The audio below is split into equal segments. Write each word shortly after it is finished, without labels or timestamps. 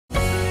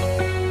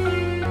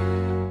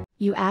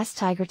You ask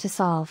Tiger to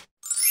solve.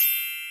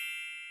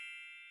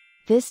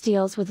 This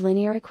deals with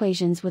linear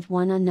equations with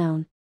one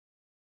unknown.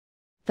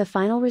 The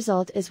final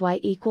result is y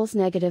equals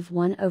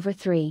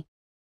 -1/3.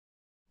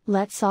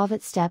 Let's solve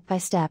it step by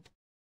step.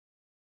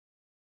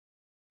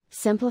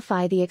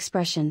 Simplify the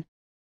expression.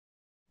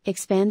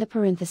 Expand the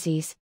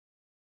parentheses.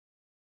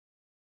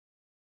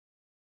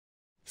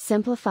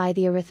 Simplify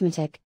the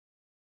arithmetic.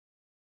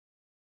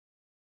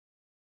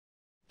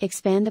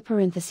 Expand the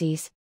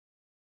parentheses.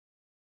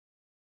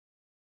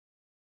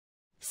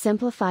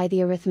 Simplify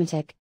the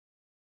arithmetic.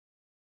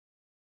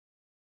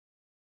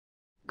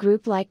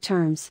 Group like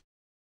terms.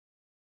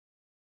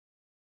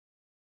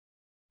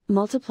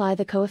 Multiply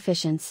the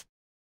coefficients.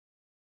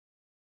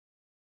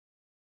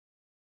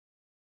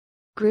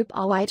 Group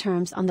all y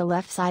terms on the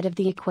left side of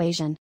the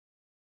equation.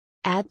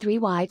 Add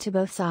 3y to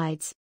both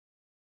sides.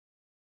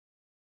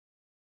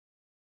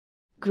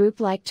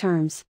 Group like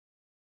terms.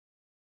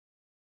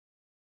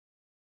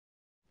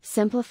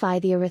 Simplify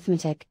the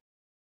arithmetic.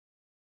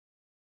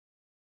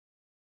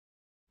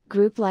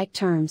 Group like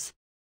terms.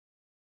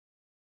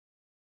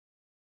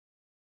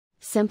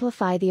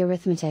 Simplify the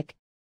arithmetic.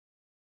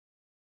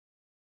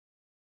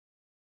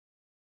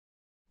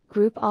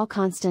 Group all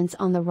constants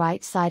on the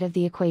right side of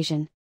the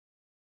equation.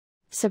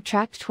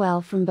 Subtract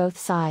 12 from both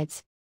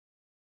sides.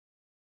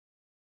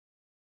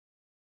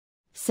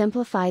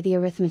 Simplify the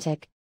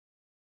arithmetic.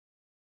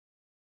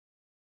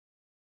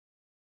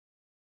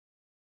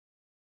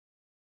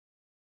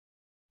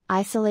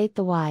 Isolate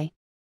the y.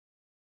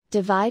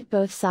 Divide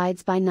both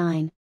sides by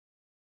 9.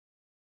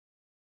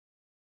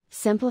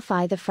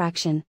 Simplify the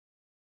fraction.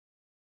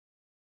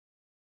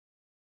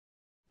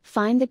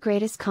 Find the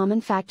greatest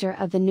common factor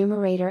of the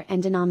numerator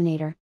and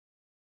denominator.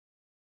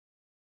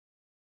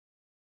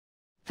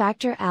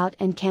 Factor out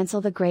and cancel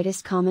the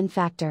greatest common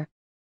factor.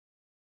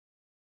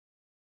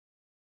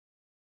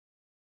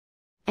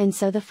 And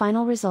so the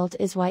final result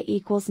is y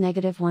equals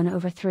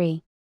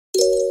 -1/3.